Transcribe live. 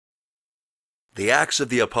The Acts of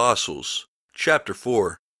the Apostles, chapter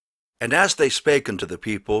 4. And as they spake unto the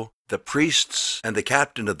people, the priests and the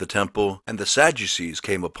captain of the temple and the Sadducees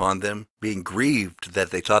came upon them, being grieved that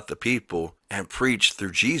they taught the people, and preached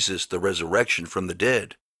through Jesus the resurrection from the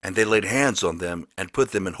dead. And they laid hands on them, and put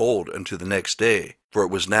them in hold unto the next day, for it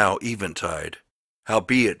was now eventide.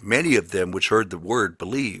 Howbeit many of them which heard the word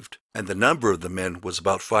believed, and the number of the men was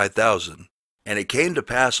about 5,000. And it came to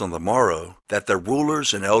pass on the morrow, that the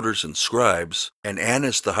rulers and elders and scribes, and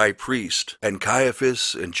Annas the high priest, and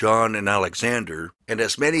Caiaphas, and John, and Alexander, and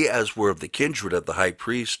as many as were of the kindred of the high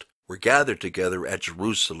priest, were gathered together at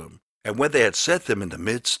Jerusalem. And when they had set them in the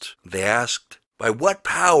midst, they asked, By what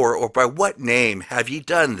power or by what name have ye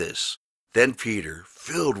done this? Then Peter,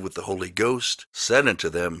 filled with the Holy Ghost, said unto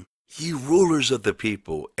them, Ye rulers of the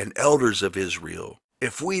people, and elders of Israel,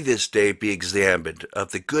 if we this day be examined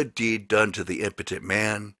of the good deed done to the impotent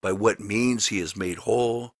man, by what means he is made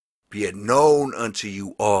whole, be it known unto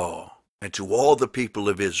you all, and to all the people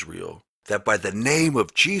of Israel, that by the name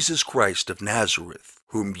of Jesus Christ of Nazareth,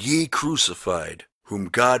 whom ye crucified, whom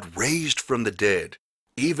God raised from the dead,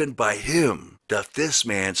 even by him doth this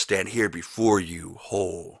man stand here before you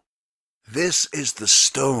whole. This is the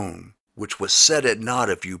stone which was set at naught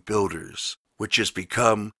of you builders, which is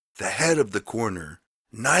become the head of the corner.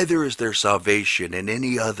 Neither is there salvation in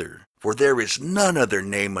any other, for there is none other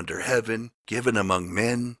name under heaven given among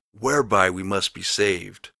men, whereby we must be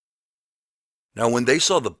saved. Now when they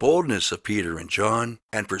saw the boldness of Peter and John,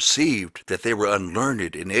 and perceived that they were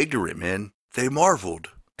unlearned and ignorant men, they marveled,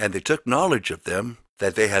 and they took knowledge of them,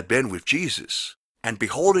 that they had been with Jesus. And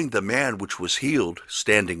beholding the man which was healed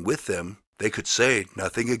standing with them, they could say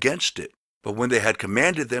nothing against it. But when they had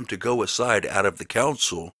commanded them to go aside out of the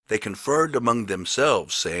council, they conferred among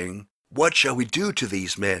themselves, saying, What shall we do to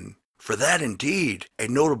these men? For that indeed a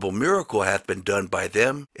notable miracle hath been done by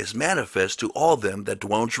them is manifest to all them that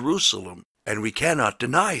dwell in Jerusalem, and we cannot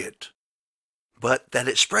deny it. But that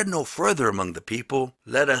it spread no further among the people,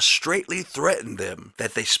 let us straitly threaten them,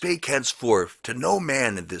 that they spake henceforth to no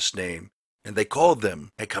man in this name. And they called them,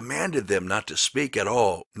 and commanded them not to speak at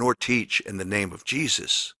all, nor teach in the name of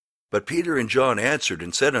Jesus. But Peter and John answered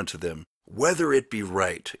and said unto them, Whether it be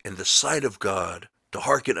right in the sight of God to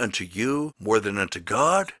hearken unto you more than unto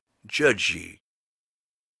God, judge ye.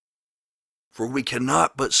 For we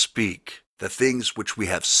cannot but speak the things which we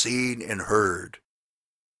have seen and heard.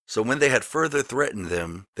 So when they had further threatened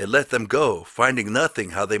them, they let them go, finding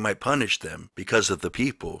nothing how they might punish them because of the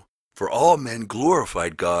people. For all men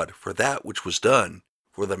glorified God for that which was done.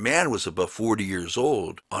 For the man was above 40 years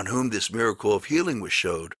old, on whom this miracle of healing was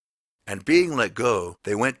showed. And being let go,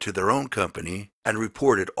 they went to their own company, and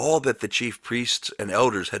reported all that the chief priests and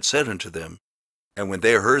elders had said unto them. And when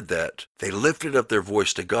they heard that, they lifted up their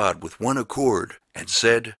voice to God with one accord, and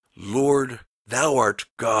said, Lord, thou art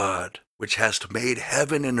God, which hast made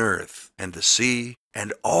heaven and earth, and the sea,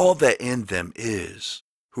 and all that in them is,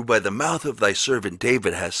 who by the mouth of thy servant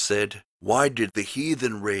David hast said, Why did the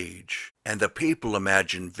heathen rage, and the people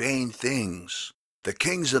imagine vain things? The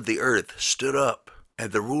kings of the earth stood up,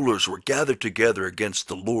 and the rulers were gathered together against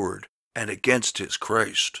the Lord, and against his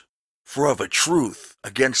Christ. For of a truth,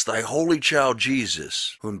 against thy holy child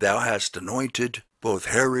Jesus, whom thou hast anointed, both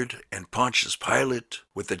Herod and Pontius Pilate,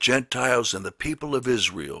 with the Gentiles and the people of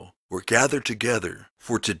Israel, were gathered together,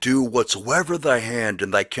 for to do whatsoever thy hand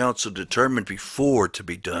and thy counsel determined before to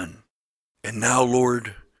be done. And now,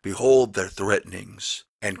 Lord, behold their threatenings,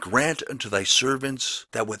 and grant unto thy servants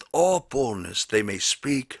that with all boldness they may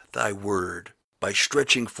speak thy word, by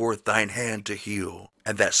stretching forth thine hand to heal,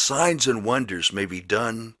 and that signs and wonders may be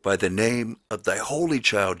done by the name of thy holy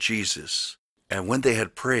child Jesus. And when they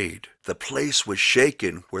had prayed, the place was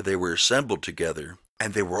shaken where they were assembled together,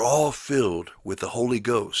 and they were all filled with the Holy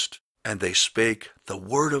Ghost, and they spake the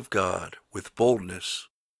word of God with boldness.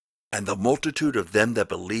 And the multitude of them that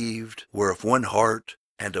believed were of one heart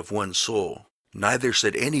and of one soul. Neither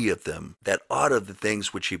said any of them that aught of the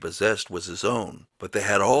things which he possessed was his own, but they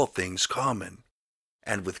had all things common.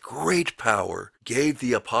 And with great power gave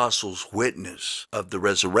the apostles witness of the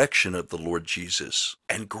resurrection of the Lord Jesus,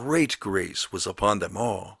 and great grace was upon them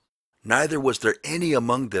all. Neither was there any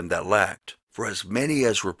among them that lacked, for as many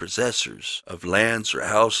as were possessors of lands or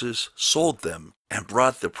houses sold them, and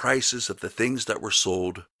brought the prices of the things that were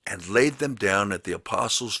sold, and laid them down at the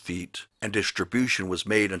apostles' feet, and distribution was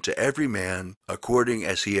made unto every man according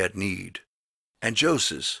as he had need. And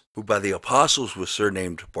Joseph, who by the apostles was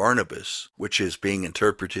surnamed Barnabas, which is, being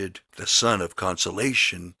interpreted, the son of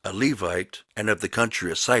consolation, a Levite, and of the country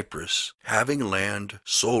of Cyprus, having land,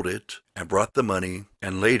 sold it, and brought the money,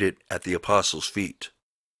 and laid it at the apostles' feet.